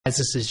Guys,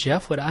 this is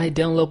Jeff with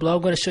iDownload.blog.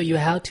 I'm going to show you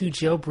how to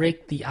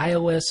jailbreak the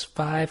iOS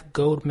 5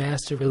 Gold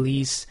Master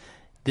release.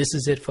 This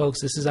is it,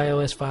 folks. This is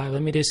iOS 5.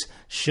 Let me just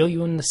show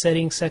you in the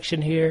settings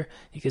section here.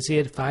 You can see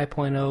it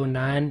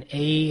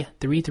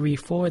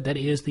 5.09A334. That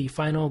is the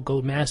final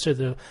Gold Master,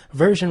 the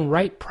version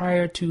right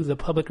prior to the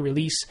public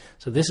release.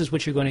 So this is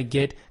what you're going to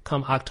get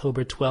come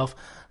October 12th.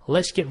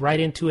 Let's get right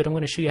into it. I'm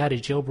going to show you how to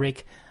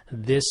jailbreak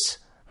this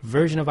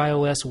version of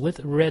iOS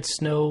with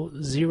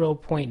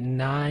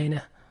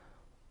Redsn0w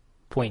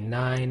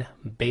 0.9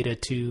 beta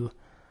 2.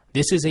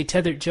 This is a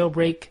tethered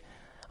jailbreak.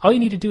 All you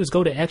need to do is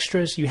go to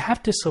extras. You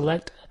have to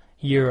select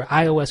your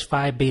iOS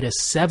 5 beta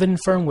 7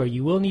 firmware.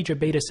 You will need your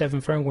beta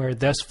 7 firmware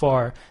thus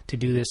far to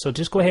do this. So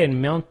just go ahead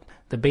and mount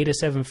the beta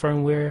 7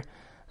 firmware,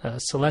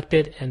 select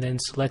it, and then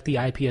select the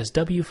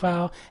IPSW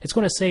file. It's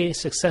going to say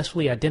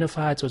successfully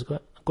identified, so it's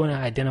going to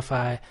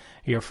identify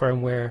your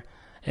firmware,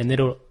 and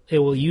it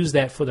will use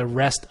that for the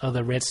rest of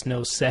the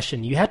Redsn0w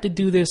session. You have to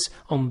do this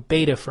on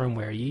beta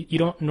firmware. You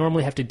don't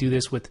normally have to do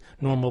this with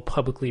normal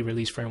publicly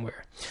released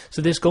firmware.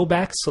 So just go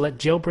back, select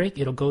jailbreak.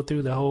 It'll go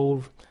through the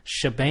whole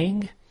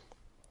shebang,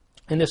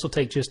 and this will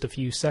take just a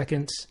few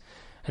seconds.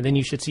 And then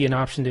you should see an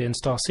option to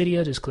install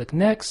Cydia. Just click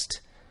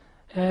next,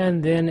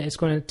 and then it's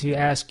going to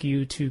ask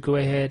you to go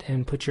ahead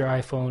and put your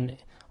iPhone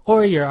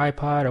or your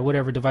iPod or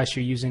whatever device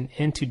you're using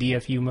into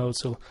DFU mode.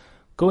 So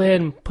go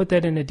ahead and put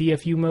that into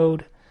DFU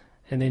mode,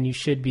 and then you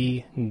should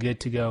be good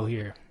to go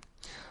here.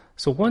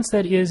 So once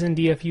that is in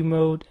DFU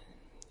mode,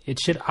 it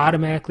should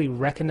automatically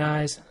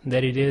recognize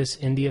that it is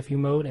in DFU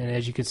mode, and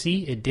as you can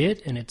see, it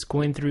did, and it's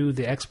going through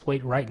the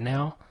exploit right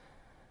now,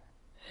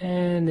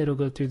 and it'll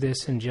go through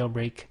this and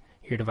jailbreak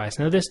your device.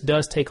 Now this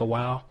does take a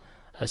while,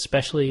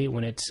 especially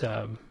when it's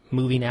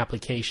moving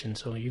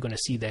applications, so you're going to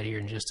see that here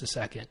in just a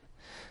second.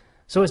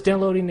 So it's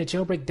downloading the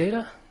jailbreak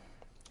data.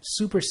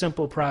 Super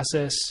simple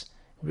process,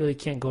 really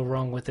can't go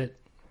wrong with it.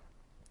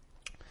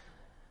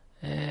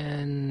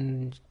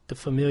 And the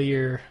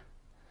familiar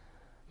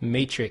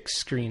matrix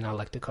screen, I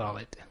like to call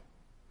it.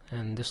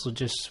 And this will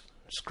just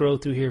scroll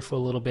through here for a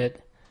little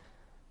bit,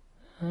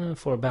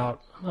 for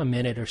about a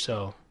minute or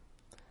so.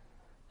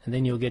 And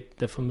then you'll get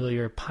the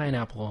familiar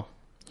pineapple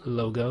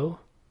logo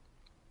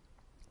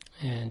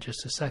in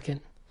just a second.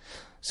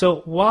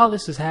 So while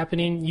this is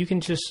happening, you can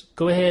just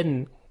go ahead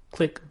and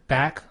click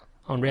back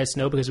on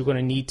Redsn0w, because we're going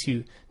to need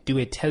to do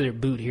a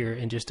tethered boot here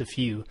in just a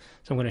few.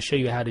 So I'm going to show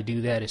you how to do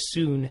that as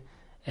soon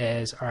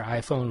as our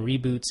iPhone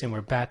reboots and we're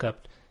back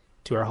up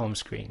to our home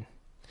screen.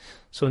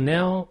 So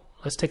now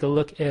let's take a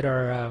look at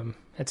our,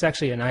 it's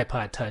actually an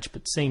iPod Touch,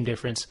 but same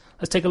difference.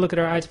 Let's take a look at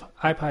our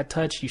iPod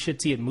Touch. You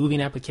should see it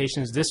moving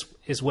applications. This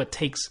is what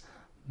takes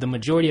the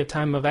majority of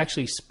time. I've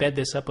actually sped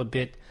this up a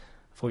bit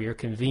for your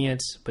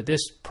convenience, but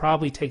this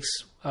probably takes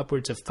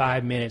upwards of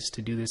 5 minutes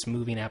to do this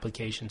moving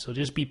application. So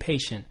just be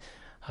patient.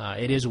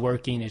 It is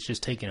working, it's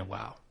just taking a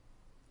while.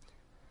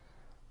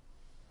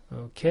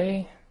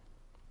 Okay.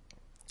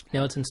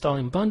 Now it's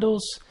installing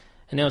bundles,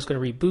 and now it's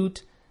going to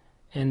reboot,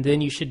 and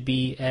then you should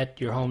be at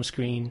your home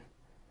screen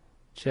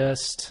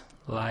just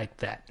like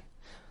that.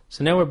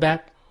 So now we're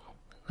back.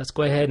 Let's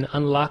go ahead and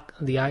unlock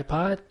the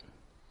iPod,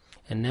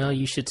 and now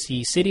you should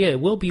see Cydia. It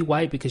will be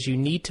white because you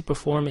need to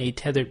perform a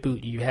tethered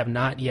boot. You have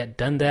not yet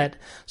done that.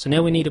 So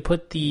now we need to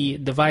put the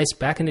device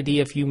back into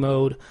DFU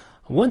mode.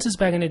 Once it's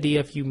back into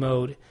DFU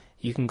mode,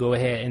 you can go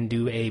ahead and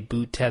do a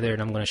boot tether,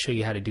 and I'm going to show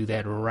you how to do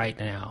that right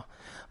now.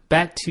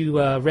 Back to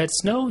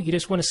Redsn0w, you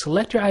just want to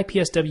select your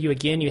IPSW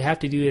again. You have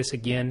to do this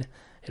again.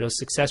 It'll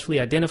successfully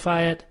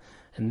identify it,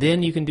 and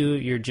then you can do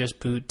your just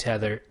boot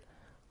tether.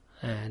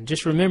 And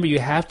just remember, you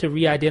have to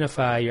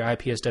re-identify your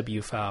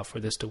IPSW file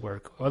for this to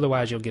work.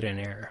 Otherwise, you'll get an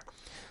error.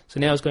 So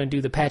now it's going to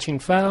do the patching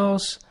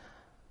files,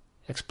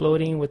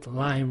 exploding with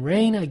lime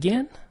rain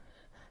again.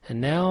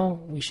 And now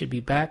we should be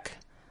back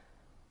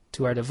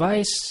to our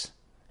device,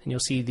 and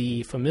you'll see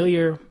the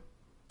familiar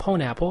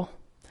pineapple.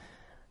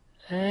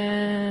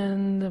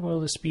 And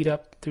we'll just speed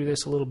up through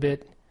this a little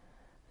bit.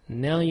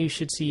 Now you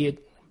should see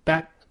it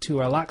back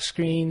to our lock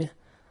screen.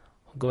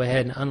 We'll go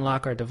ahead and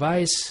unlock our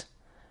device,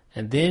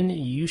 and then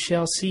you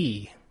shall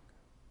see,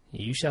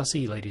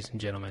 ladies and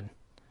gentlemen,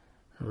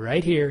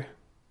 right here,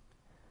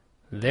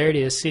 there it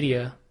is,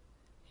 Cydia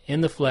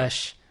in the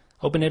flesh.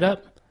 Open it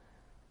up,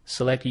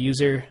 select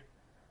user,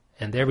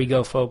 and there we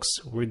go, folks.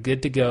 We're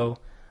good to go.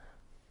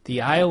 The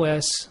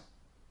iOS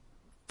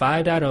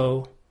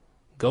 5.0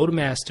 Gold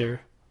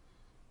Master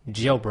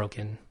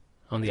jailbroken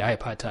on the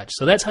iPod Touch.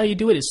 So that's how you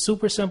do it. It's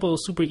super simple,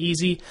 super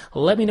easy.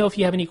 Let me know if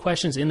you have any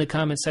questions in the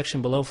comment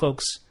section below,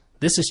 folks.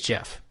 This is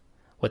Jeff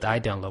with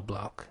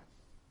iDownload.blog.